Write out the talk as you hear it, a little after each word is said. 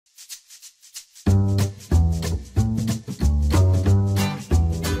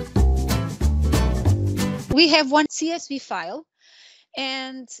we have one CSV file,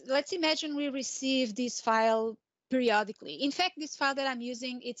 and let's imagine we receive this file periodically. In fact, this file that I'm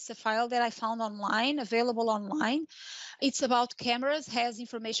using, it's a file that I found online, available online. It's about cameras, has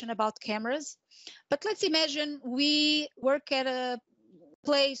information about cameras. But let's imagine we work at a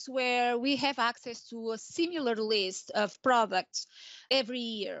place where we have access to a similar list of products every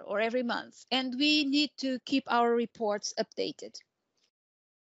year or every month, and we need to keep our reports updated.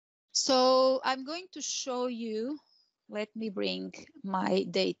 So I'm going to show you, let me bring my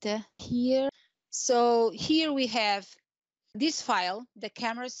data here. So here we have this file, the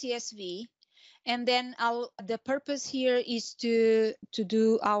camera CSV, and then the purpose here is to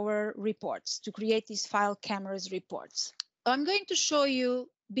do our reports, to create these file cameras reports. I'm going to show you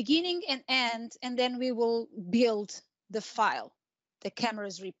beginning and end, and then we will build the file, the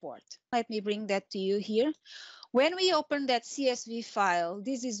cameras report. Let me bring that to you here. When we open that CSV file,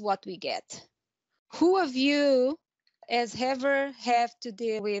 this is what we get. Who of you has ever have to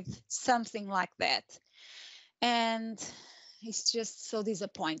deal with something like that? And it's just so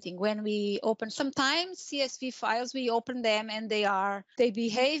disappointing when we open sometimes CSV files, we open them and they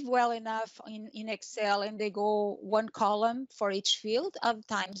behave well enough in Excel and they go one column for each field. Other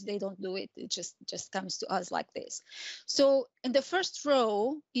times they don't do it. It just comes to us like this. So in the first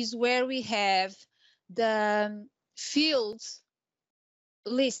row is where we have the fields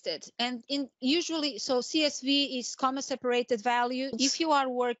listed, and usually CSV is comma separated value. If you are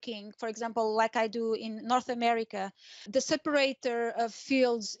working, for example, like I do in North America, the separator of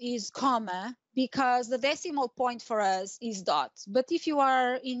fields is comma because the decimal point for us is dot. But if you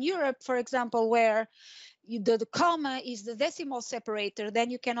are in Europe, for example, where the comma is the decimal separator, then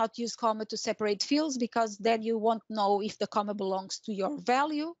you cannot use comma to separate fields because then you won't know if the comma belongs to your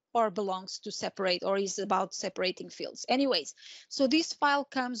value or belongs to separate or is about separating fields. Anyways, so this file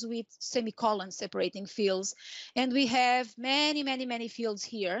comes with semicolon separating fields, and we have many fields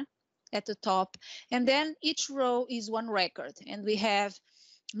here at the top, and then each row is one record, and we have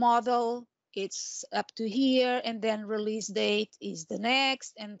model, it's up to here, and then release date is the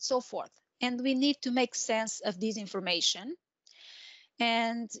next, and so forth. And we need to make sense of this information.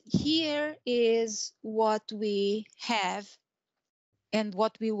 And here is what we have and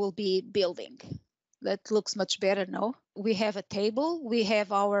what we will be building. That looks much better, no? We have a table, we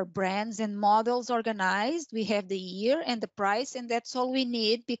have our brands and models organized, we have the year and the price, and that's all we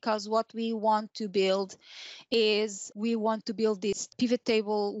need, because what we want to build is we want to build this pivot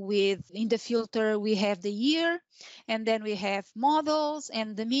table with, in the filter, we have the year, and then we have models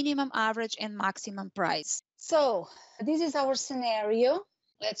and the minimum, average, and maximum price. So this is our scenario.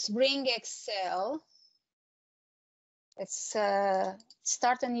 Let's bring Excel. Let's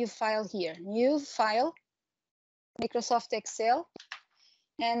start a new file here. New file, Microsoft Excel.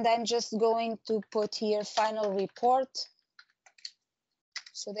 And I'm just going to put here final report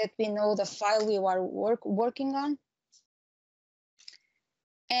so that we know the file we are working on.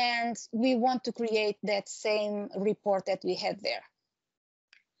 And we want to create that same report that we had there.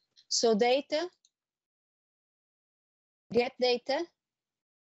 So data, get data,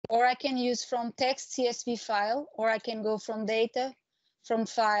 or I can use from text CSV file, or I can go from data, from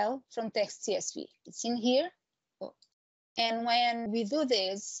file, from text CSV. It's in here. And when we do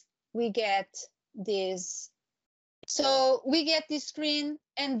this, we get this. So we get this screen,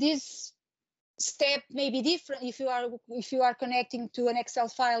 and this step may be different. If you are connecting to an Excel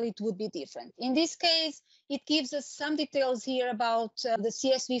file, it would be different. In this case, it gives us some details here about the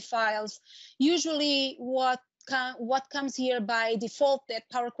CSV files. Usually what comes here by default that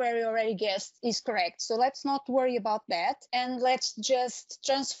Power Query already guessed is correct. So let's not worry about that. And let's just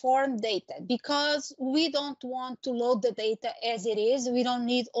transform data, because we don't want to load the data as it is. We don't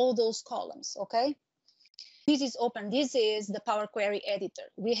need all those columns, okay? This is open. This is the Power Query editor.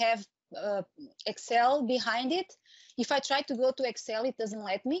 We have Excel behind it. If I try to go to Excel, it doesn't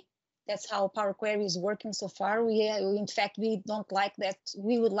let me. That's how Power Query is working so far. In fact, we don't like that.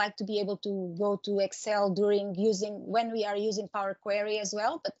 We would like to be able to go to Excel when we are using Power Query as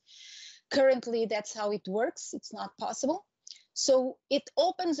well. But currently, that's how it works. It's not possible. So it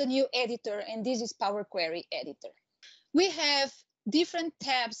opens a new editor, and this is Power Query editor. We have different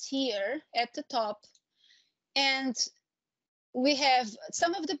tabs here at the top, and we have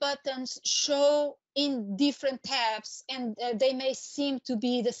some of the buttons show in different tabs, and they may seem to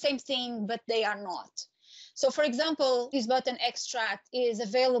be the same thing, but they are not. So for example, this button extract is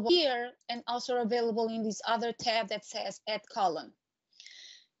available here and also available in this other tab that says add column.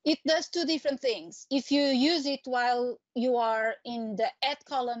 It does two different things. If you use it while you are in the Add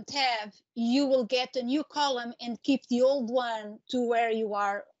Column tab, you will get a new column and keep the old one to where you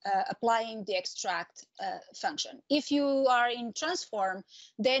are applying the extract function. If you are in Transform,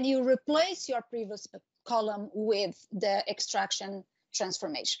 then you replace your previous column with the extraction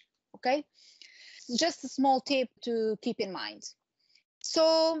transformation, okay? Just a small tip to keep in mind.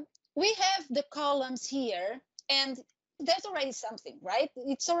 So we have the columns here, and that's already something, right?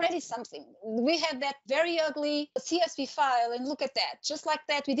 It's already something. We had that very ugly CSV file, and look at that. Just like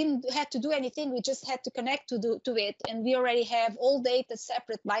that, we didn't have to do anything. We just had to connect to it, and we already have all data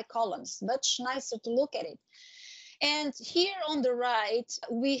separate by columns. Much nicer to look at it. And here on the right,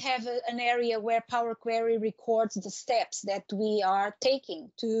 we have an area where Power Query records the steps that we are taking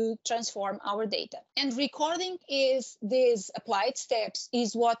to transform our data. And recording is these applied steps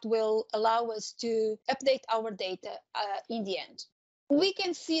is what will allow us to update our data in the end. We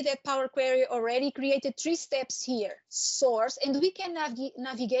can see that Power Query already created 3 steps here, source, and we can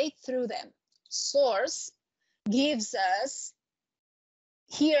navigate through them. Source gives us,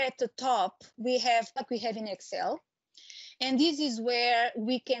 here at the top, we have, like we have in Excel, and this is where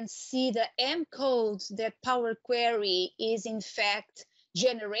we can see the M codes that Power Query is in fact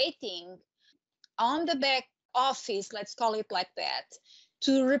generating on the back office, let's call it like that,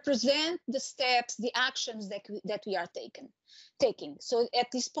 to represent the steps, the actions that we are taking. So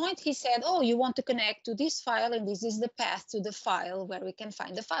at this point, he said, oh, you want to connect to this file, and this is the path to the file where we can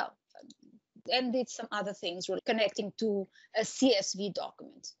find the file. And did some other things connecting to a CSV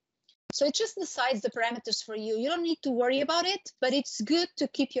document. So it just decides the parameters for you. You don't need to worry about it, but it's good to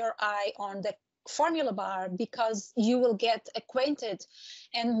keep your eye on the formula bar because you will get acquainted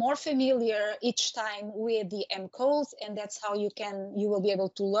and more familiar each time with the M codes, and that's how you will be able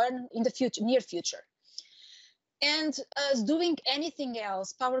to learn in the near future. And as doing anything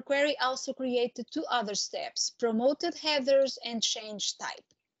else, Power Query also created 2 other steps: promoted headers and change type.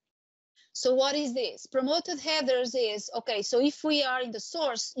 So what is this? Promoted headers is, okay, so if we are in the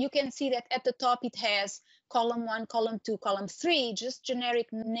source, you can see that at the top it has column 1, column 2, column 3, just generic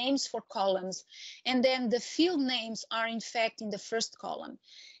names for columns. And then the field names are in fact in the first column.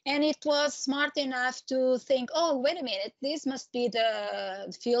 And it was smart enough to think, oh, wait a minute, this must be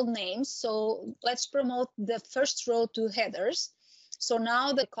the field names. So let's promote the first row to headers. So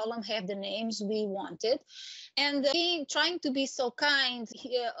now the column have the names we wanted. And trying to be so kind,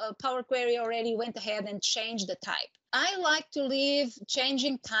 Power Query already went ahead and changed the type. I like to leave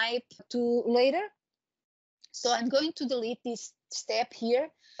changing type to later. So I'm going to delete this step here.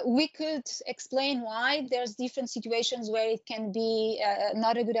 We could explain why. There's different situations where it can be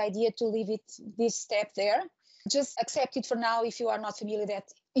not a good idea to leave this step there. Just accept it for now if you are not familiar with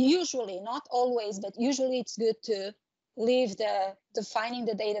that. Usually, not always, but usually it's good to leave the defining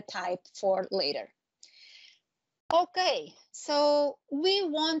the data type for later. Okay, so we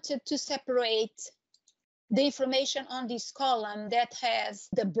wanted to separate the information on this column that has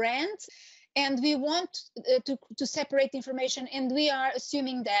the brand, and we want to separate information, and we are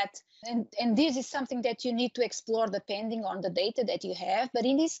assuming that, and this is something that you need to explore depending on the data that you have, but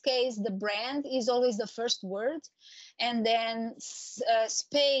in this case, the brand is always the first word, and then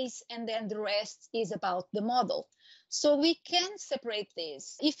space, and then the rest is about the model. So we can separate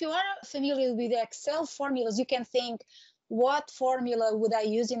this. If you are familiar with Excel formulas, you can think, what formula would I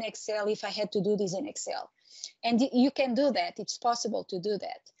use in Excel if I had to do this in Excel? And you can do that. It's possible to do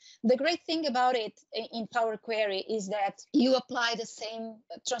that. The great thing about it in Power Query is that you apply the same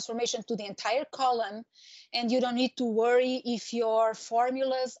transformation to the entire column, and you don't need to worry if your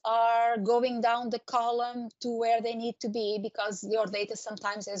formulas are going down the column to where they need to be, because your data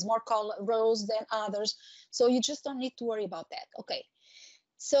sometimes has more rows than others. So you just don't need to worry about that. Okay.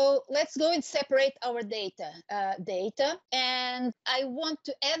 So let's go and separate our data. And I want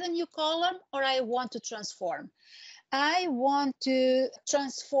to add a new column, or I want to transform. I want to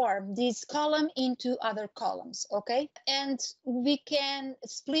transform this column into other columns, okay? And we can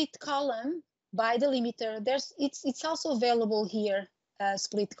split column by delimiter. It's also available here,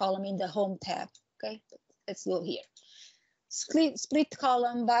 split column in the Home tab, okay? Let's go here. Split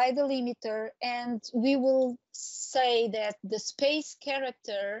column by delimiter, and we will say that the space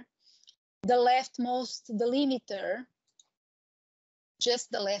character, the leftmost delimiter,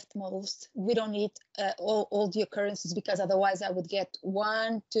 just the leftmost. We don't need all the occurrences, because otherwise I would get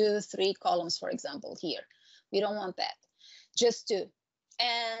 1, 2, 3 columns, for example, here. We don't want that, just 2.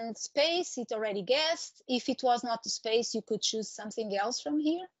 And space, it already guessed. If it was not the space, you could choose something else from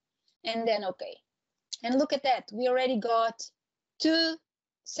here, and then okay. And look at that, we already got 2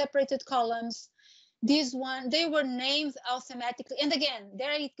 separated columns, This one, they were named automatically. And again,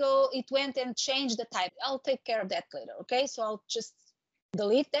 there it go. It went and changed the type. I'll take care of that later. Okay, so I'll just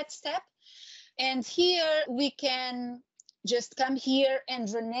delete that step. And here we can just come here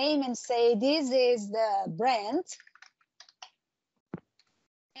and rename and say, this is the brand.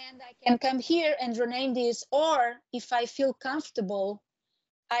 And I can come here and rename this, or if I feel comfortable,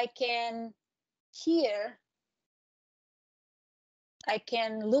 I can here, I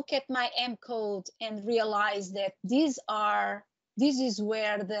can look at my M code and realize that this is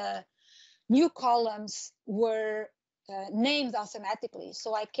where the new columns were named automatically.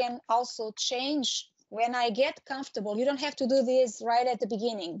 So I can also change when I get comfortable. You don't have to do this right at the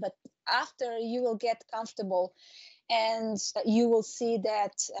beginning, but after you will get comfortable and you will see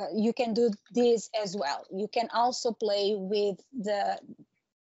that you can do this as well. You can also play with the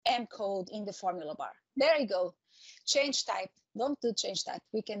M code in the formula bar. There you go. Change type. Don't do change type.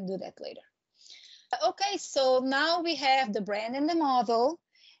 We can do that later. Okay, so now we have the brand and the model,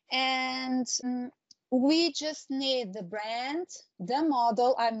 and we just need the brand, the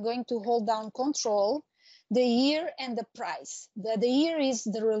model. I'm going to hold down Control, the year and the price. The year is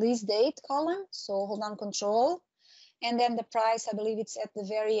the release date column, so hold down Control, and then the price, I believe it's at the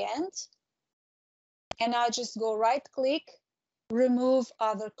very end. And I'll just go right click, remove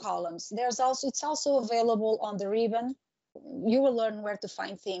other columns. It's also available on the ribbon. You will learn where to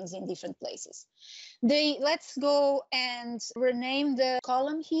find things in different places. Let's go and rename the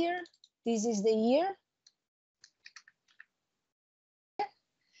column here. This is the year.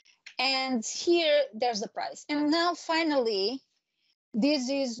 And here, there's the price. And now finally, this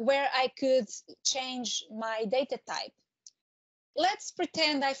is where I could change my data type. Let's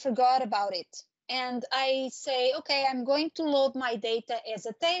pretend I forgot about it. And I say, okay, I'm going to load my data as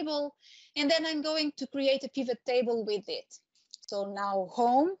a table, and then I'm going to create a pivot table with it. So now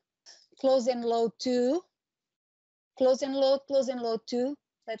home, close and load to, close and load to.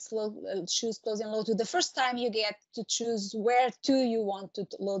 Let's choose close and load to. The first time you get to choose where to you want to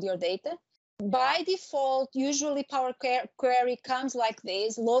load your data. By default, usually Power Query comes like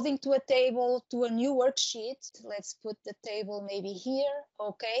this, loading to a table, to a new worksheet. Let's put the table maybe here,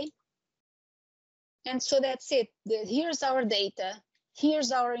 okay. And so that's it. Here's our data.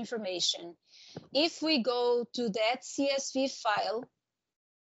 Here's our information. If we go to that CSV file,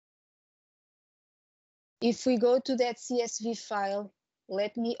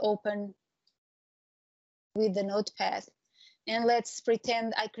 let me open with the notepad. And let's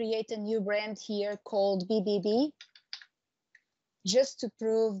pretend I create a new brand here called BBB, just to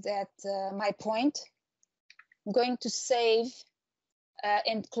prove that my point. I'm going to save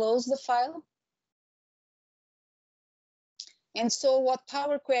and close the file. And so what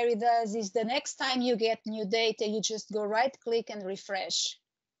Power Query does is the next time you get new data, you just go right click and refresh.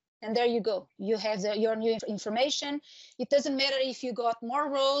 And there you go. You have your new information. It doesn't matter if you got more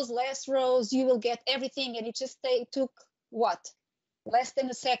rows, less rows, you will get everything. And it just took what? Less than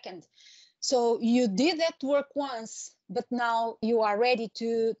a second. So you did that work once, but now you are ready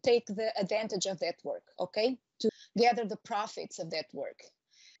to take the advantage of that work, okay? To gather the profits of that work.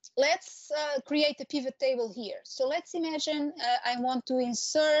 Let's create a pivot table here. So let's imagine I want to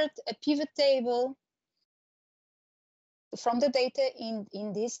insert a pivot table from the data in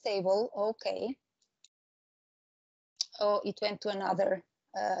this table. Okay. Oh, it went to another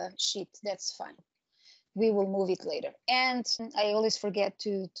sheet. That's fine. We will move it later. And I always forget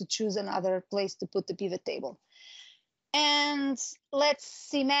to choose another place to put the pivot table. And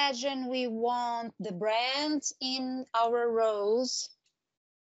let's imagine we want the brand in our rows.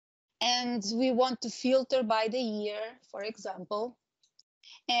 And we want to filter by the year, for example.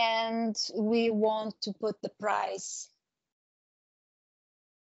 And we want to put the price.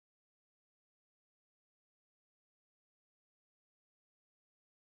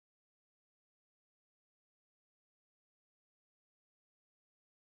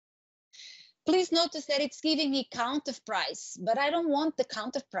 Please notice that it's giving me count of price, but I don't want the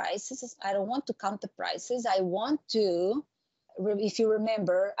count of prices. I don't want to count the prices. I want to, if you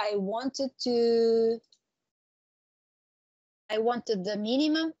remember, I wanted the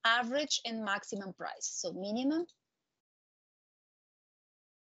minimum, average, and maximum price. So minimum.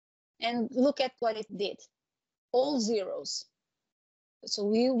 And look at what it did. All zeros. So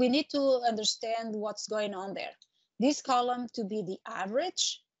we need to understand what's going on there. This column to be the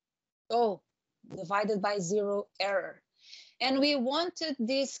average. Oh, divided by 0, error. And we wanted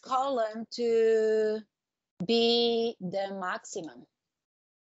this column to be the maximum.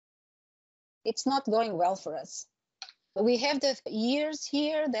 It's not going well for us. We have the years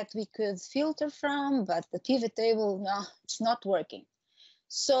here that we could filter from, but the pivot table, no, it's not working.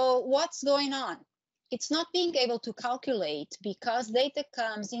 So what's going on? it's not being able to calculate because data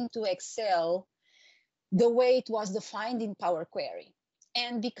comes into Excel the way it was defined in Power Query.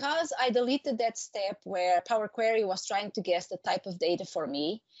 And because I deleted that step where Power Query was trying to guess the type of data for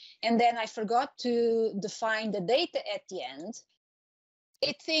me, and then I forgot to define the data at the end,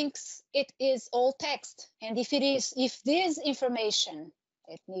 it thinks it is all text. And if this information,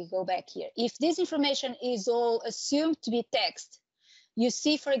 let me go back here, if this information is all assumed to be text, you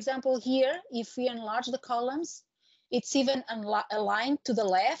see, for example, here, if we enlarge the columns, it's even aligned to the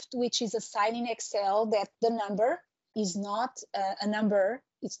left, which is a sign in Excel that the number is not a number,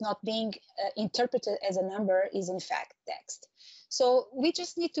 it's not being interpreted as a number, is in fact text. So we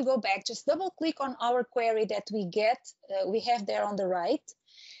just need to go back, just double click on our query that we have there on the right,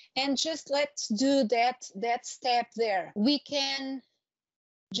 and just let's do that step there. We can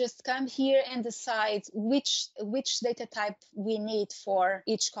just come here and decide which data type we need for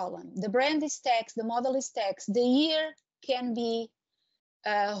each column. The brand is text, the model is text, the year can be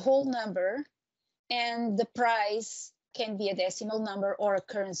a whole number, and the price can be a decimal number or a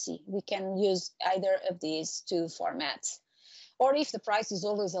currency. We can use either of these two formats. Or if the price is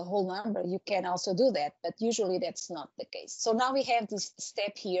always a whole number, you can also do that, but usually that's not the case. So now we have this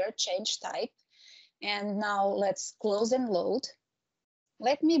step here, change type, and now let's close and load.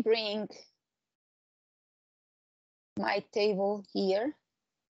 Let me bring my table here.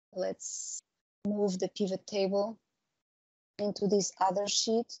 Let's move the pivot table into this other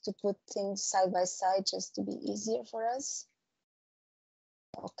sheet to put things side by side just to be easier for us.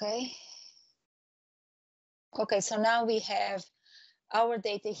 Okay. Okay, so now we have our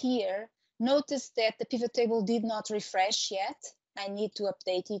data here. Notice that the pivot table did not refresh yet. I need to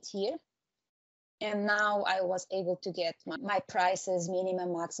update it here. And now I was able to get my prices,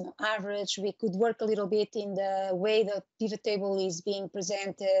 minimum, maximum, average. We could work a little bit in the way the pivot table is being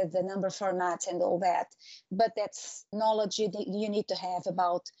presented, the number formats and all that. But that's knowledge you need to have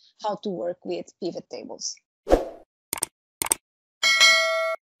about how to work with pivot tables.